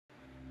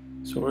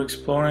So we're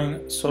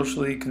exploring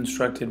socially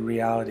constructed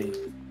reality.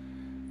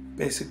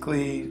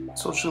 Basically,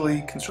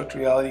 socially constructed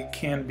reality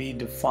can be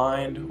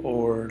defined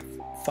or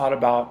thought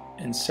about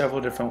in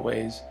several different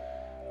ways.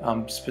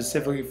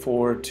 Specifically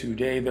for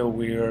today, though,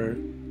 we are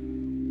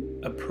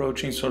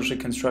approaching socially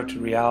constructed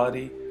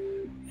reality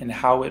and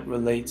how it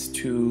relates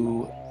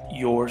to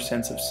your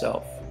sense of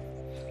self.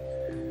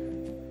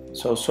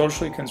 So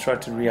socially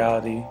constructed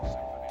reality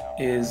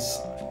is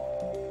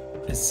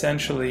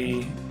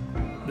essentially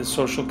the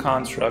social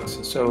constructs,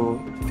 so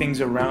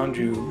things around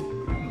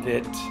you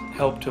that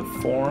help to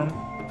form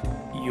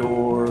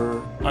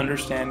your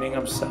understanding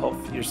of self,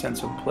 your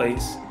sense of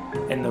place,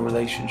 and the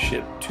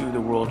relationship to the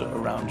world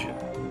around you.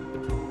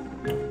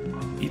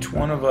 Each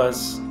one of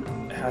us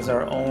has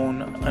our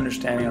own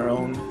understanding, our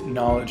own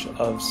knowledge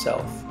of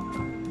self.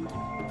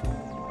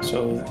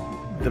 So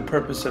the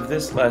purpose of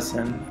this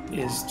lesson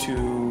is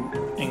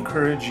to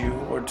encourage you,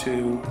 or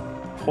to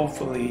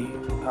hopefully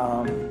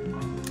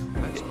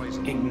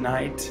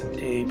ignite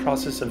a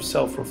process of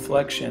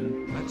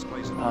self-reflection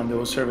that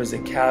will serve as a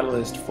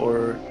catalyst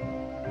for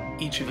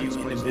each of you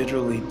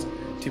individually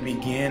to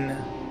begin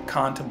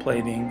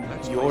contemplating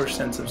your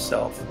sense of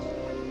self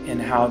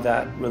and how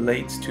that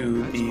relates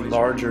to the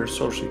larger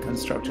socially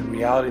constructed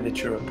reality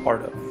that you're a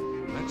part of.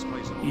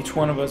 Each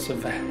one of us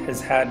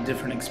has had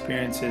different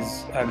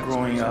experiences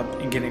growing up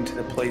and getting to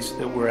the place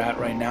that we're at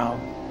right now.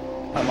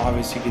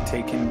 Obviously, you could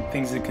take in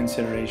things into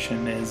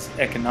consideration as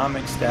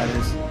economic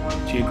status,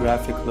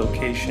 geographic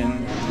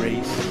location,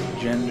 race,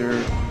 gender,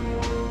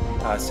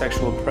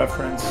 sexual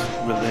preference,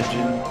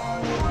 religion.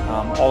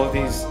 All of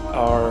these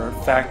are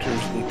factors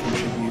that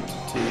contribute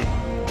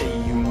to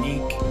a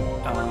unique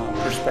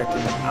perspective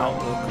and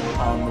outlook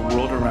on the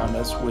world around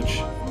us,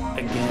 which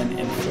again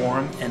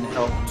inform and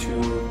help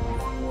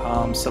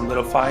to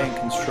solidify and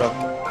construct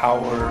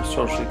our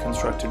socially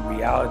constructed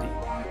reality.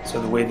 So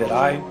the way that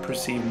I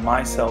perceive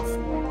myself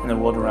and the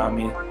world around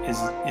me is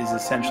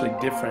essentially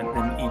different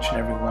than each and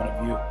every one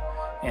of you,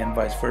 and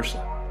vice versa.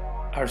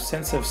 Our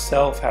sense of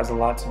self has a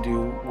lot to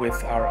do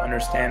with our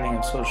understanding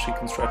of socially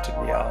constructed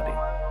reality.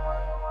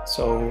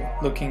 So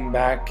looking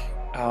back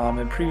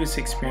at previous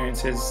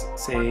experiences,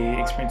 say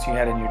experience you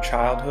had in your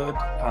childhood,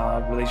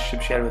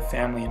 relationships you had with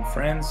family and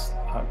friends,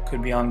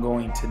 could be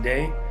ongoing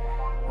today,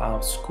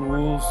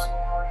 schools,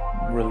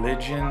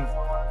 religion,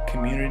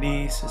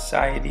 community,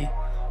 society.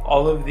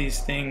 All of these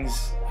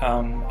things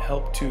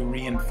help to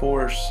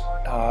reinforce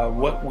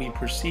what we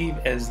perceive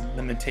as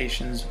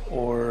limitations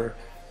or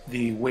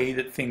the way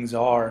that things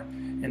are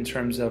in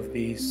terms of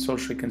the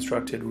socially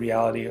constructed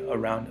reality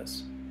around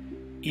us.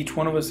 Each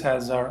one of us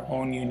has our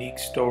own unique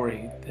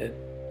story that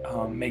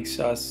makes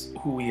us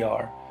who we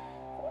are,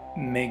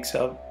 makes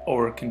up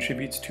or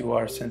contributes to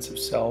our sense of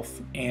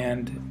self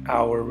and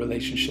our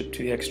relationship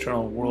to the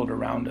external world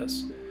around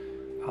us.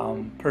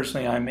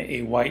 Personally, I'm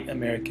a white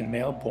American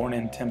male born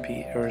in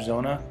Tempe,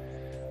 Arizona.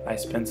 I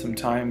spent some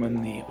time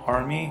in the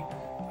Army.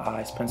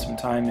 I spent some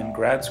time in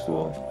grad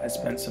school. I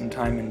spent some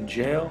time in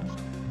jail.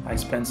 I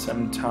spent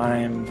some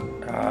time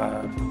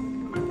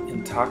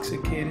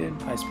intoxicated.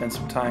 I spent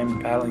some time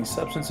battling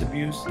substance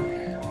abuse.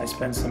 I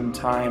spent some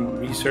time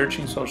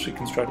researching socially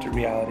constructed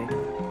reality.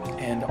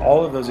 And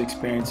all of those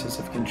experiences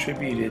have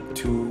contributed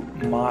to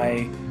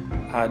my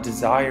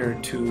desire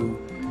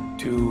to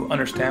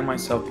understand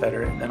myself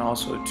better, and then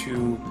also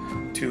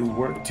to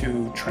work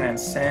to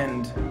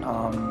transcend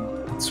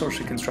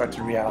socially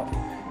constructed reality.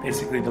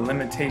 Basically, the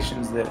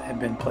limitations that have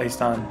been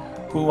placed on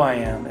who I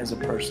am as a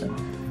person,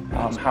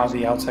 how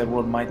the outside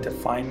world might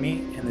define me,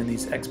 and then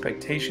these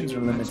expectations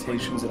or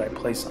limitations that I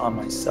place on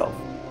myself.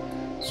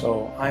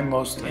 So I'm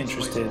most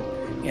interested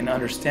in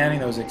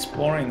understanding those,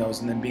 exploring those,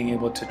 and then being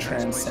able to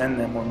transcend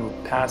them or move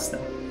past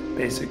them.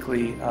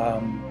 Basically,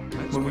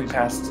 moving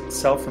past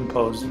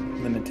self-imposed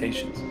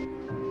limitations.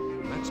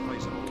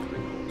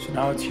 So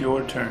now it's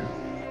your turn.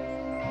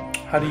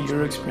 How do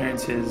your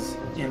experiences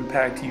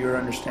impact your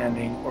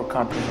understanding or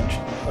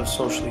comprehension of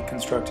socially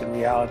constructed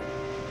reality?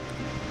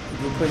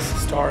 A good place to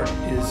start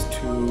is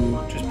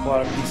to just pull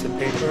out a piece of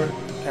paper,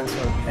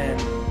 pencil or pen,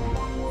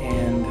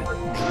 and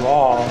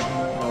draw.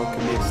 It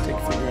can be a stick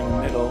figure in the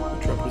middle,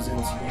 which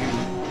represents you,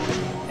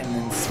 and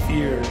then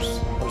spheres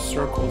or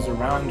circles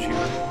around you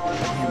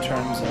in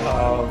terms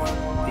of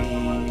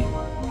the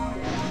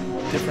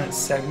different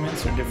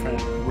segments or different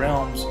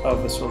realms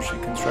of a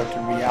socially constructed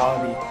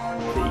reality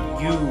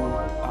that you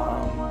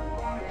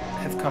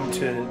have come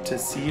to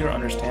see or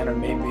understand, or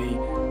maybe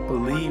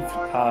believe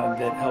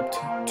that helped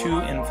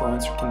to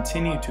influence or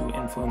continue to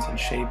influence and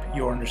shape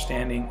your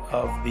understanding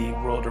of the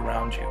world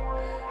around you.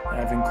 And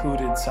I've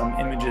included some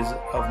images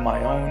of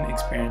my own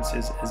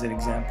experiences as an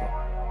example.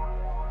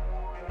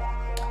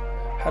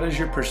 How does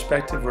your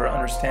perspective or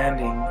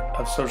understanding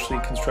of socially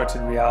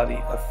constructed reality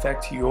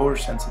affect your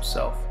sense of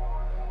self,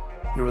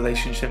 your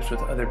relationships with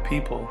other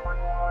people,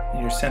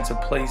 and your sense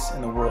of place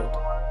in the world?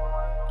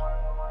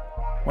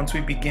 Once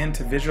we begin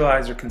to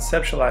visualize or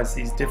conceptualize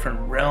these different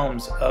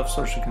realms of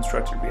socially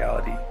constructed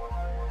reality,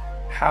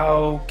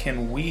 how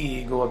can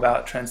we go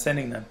about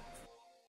transcending them?